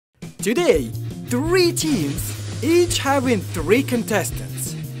Today, 3 teams, each having 3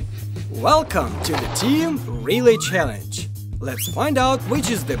 contestants. Welcome to the Team Relay Challenge. Let's find out which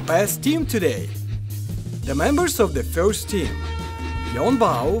is the best team today. The members of the first team: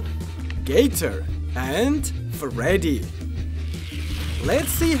 Yong, Gator, and Freddy. Let's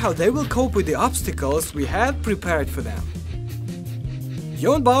see how they will cope with the obstacles we had prepared for them.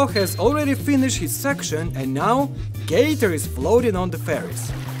 Yong has already finished his section and now Gator is floating on the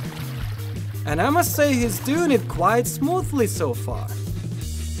ferries. And I must say he's doing it quite smoothly so far.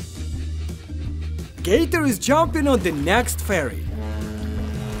 Gator is jumping on the next ferry.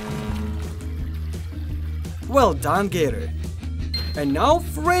 Well done, Gator. And now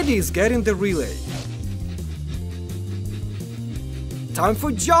Freddy is getting the relay. Time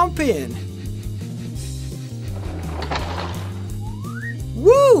for jumping!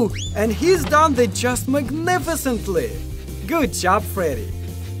 Woo! And he's done that just magnificently! Good job, Freddy!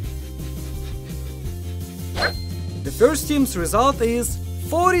 The first team's result is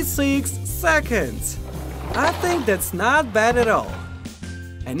 46 seconds. I think that's not bad at all.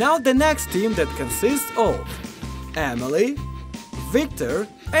 And now the next team that consists of Emily, Victor,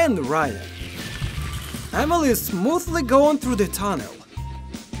 and Ryan. Emily is smoothly going through the tunnel.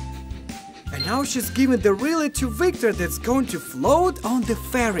 And now she's giving the relay to Victor that's going to float on the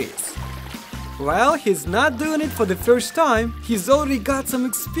ferries. Well, he's not doing it for the first time, he's already got some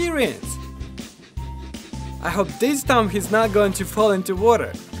experience. I hope this time he's not going to fall into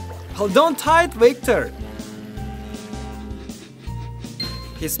water. Hold on tight, Victor!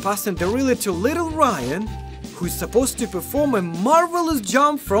 He's passing the relay to little Ryan, who is supposed to perform a marvelous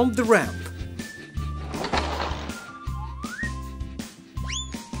jump from the ramp.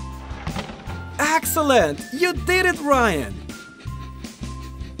 Excellent! You did it, Ryan!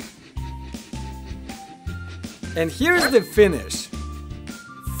 And here's the finish.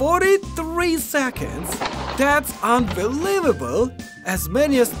 43 seconds? That's unbelievable! As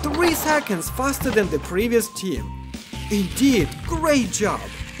many as 3 seconds faster than the previous team. Indeed, great job!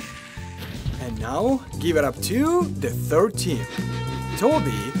 And now, give it up to the third team.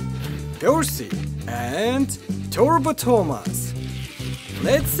 Toby, Percy, and Turbo Thomas.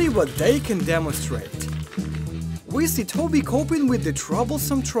 Let's see what they can demonstrate. We see Toby coping with the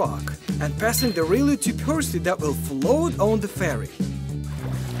troublesome truck and passing the relay to Percy that will float on the ferry.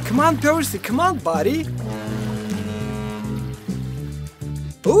 Come on, Percy, come on, buddy!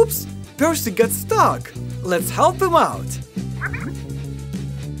 Oops! Percy got stuck! Let's help him out!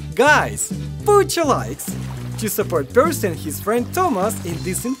 Guys, put your likes to support Percy and his friend Thomas in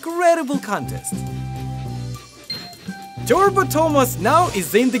this incredible contest. Turbo Thomas now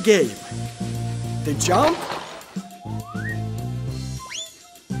is in the game. The jump.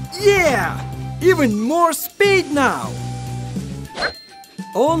 Yeah! Even more speed now!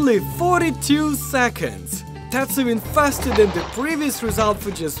 Only 42 seconds. That's even faster than the previous result for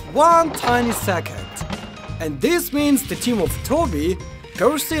just 1 tiny second. And this means the team of Toby,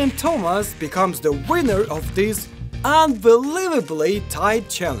 Percy and Thomas becomes the winner of this unbelievably tight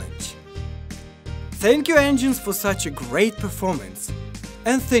challenge. Thank you, engines, for such a great performance.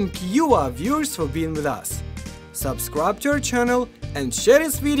 And thank you, our viewers, for being with us. Subscribe to our channel and share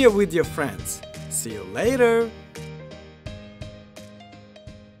this video with your friends. See you later!